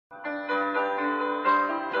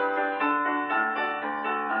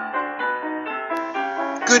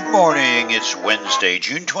Good morning. It's Wednesday,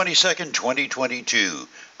 June 22nd, 2022.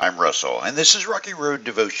 I'm Russell, and this is Rocky Road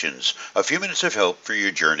Devotions, a few minutes of help for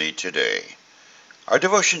your journey today. Our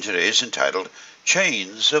devotion today is entitled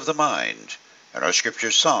Chains of the Mind, and our scripture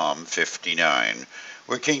is Psalm 59,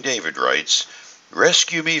 where King David writes,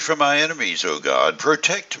 "Rescue me from my enemies, O God.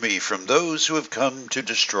 Protect me from those who have come to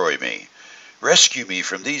destroy me. Rescue me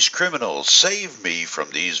from these criminals. Save me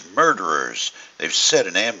from these murderers. They've set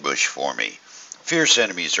an ambush for me. Fierce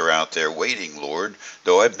enemies are out there waiting, Lord,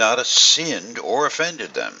 though I've not sinned or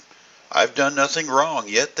offended them. I've done nothing wrong,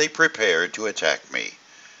 yet they prepare to attack me.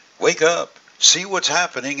 Wake up, see what's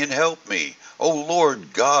happening, and help me. O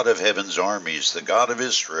Lord God of heaven's armies, the God of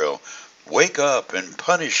Israel, wake up and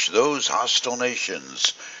punish those hostile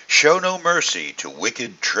nations. Show no mercy to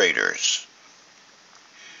wicked traitors."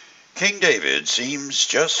 King David seems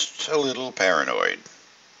just a little paranoid.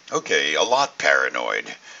 Okay, a lot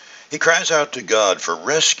paranoid. He cries out to God for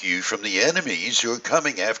rescue from the enemies who are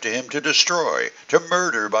coming after him to destroy, to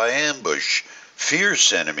murder by ambush,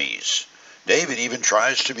 fierce enemies. David even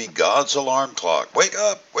tries to be God's alarm clock. Wake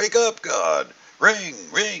up, God. Ring,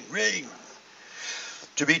 ring, ring.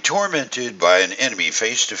 To be tormented by an enemy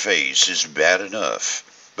face to face is bad enough,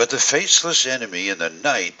 but the faceless enemy in the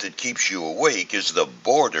night that keeps you awake is the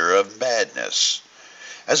border of madness.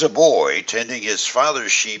 As a boy tending his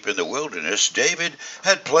father's sheep in the wilderness, David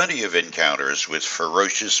had plenty of encounters with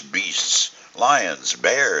ferocious beasts, lions,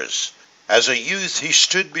 bears. As a youth, he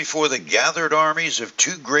stood before the gathered armies of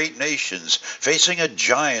two great nations, facing a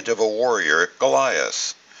giant of a warrior,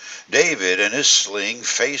 Goliath. David and his sling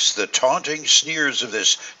faced the taunting sneers of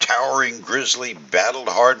this towering, grizzly,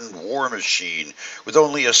 battle-hardened war machine with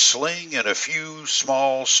only a sling and a few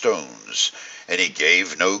small stones, and he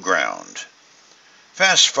gave no ground.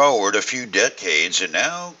 Fast forward a few decades, and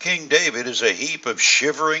now King David is a heap of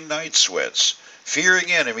shivering night sweats,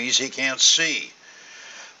 fearing enemies he can't see.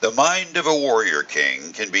 The mind of a warrior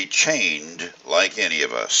king can be chained like any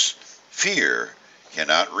of us. Fear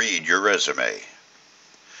cannot read your resume.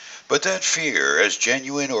 But that fear, as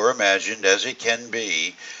genuine or imagined as it can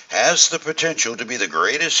be, has the potential to be the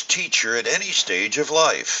greatest teacher at any stage of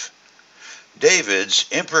life. David's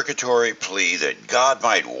imprecatory plea that God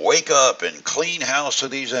might wake up and clean house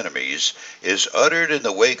of these enemies is uttered in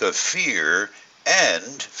the wake of fear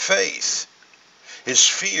and faith. His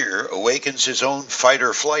fear awakens his own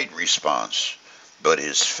fight-or-flight response, but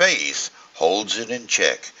his faith holds it in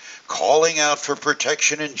check, calling out for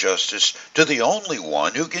protection and justice to the only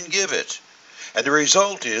one who can give it. And the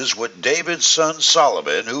result is what David's son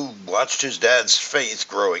Solomon, who watched his dad's faith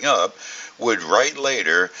growing up, would write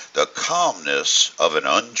later, the calmness of an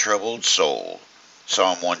untroubled soul.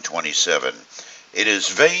 Psalm 127. "It is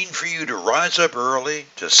vain for you to rise up early,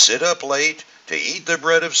 to sit up late, to eat the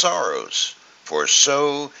bread of sorrows, for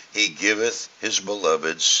so he giveth his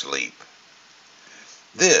beloved sleep."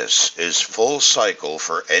 This is full cycle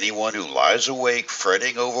for anyone who lies awake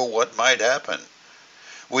fretting over what might happen.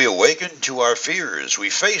 We awaken to our fears. We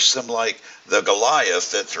face them like the Goliath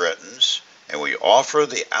that threatens, and we offer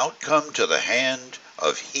the outcome to the hand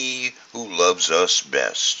of He who loves us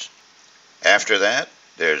best. After that,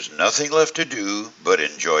 there's nothing left to do but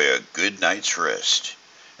enjoy a good night's rest.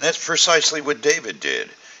 And that's precisely what David did,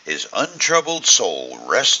 his untroubled soul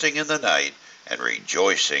resting in the night and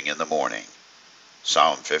rejoicing in the morning.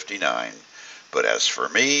 Psalm 59. "But as for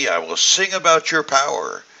me, I will sing about your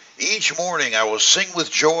power. Each morning I will sing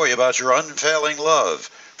with joy about your unfailing love.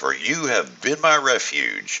 For you have been my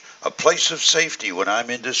refuge, a place of safety when I'm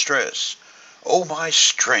in distress. O my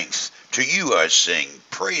strength, to you I sing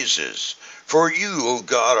praises. For you, O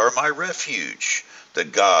God, are my refuge, the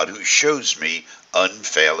God who shows me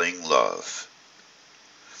unfailing love."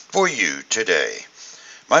 For you today,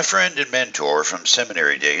 my friend and mentor from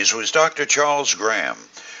seminary days was Dr. Charles Graham.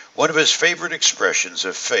 One of his favorite expressions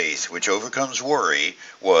of faith which overcomes worry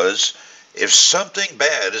was, if something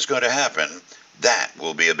bad is going to happen, that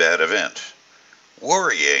will be a bad event.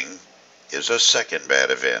 Worrying is a second bad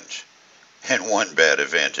event, and one bad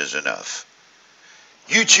event is enough.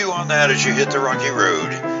 You chew on that as you hit the rocky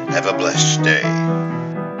road. Have a blessed day.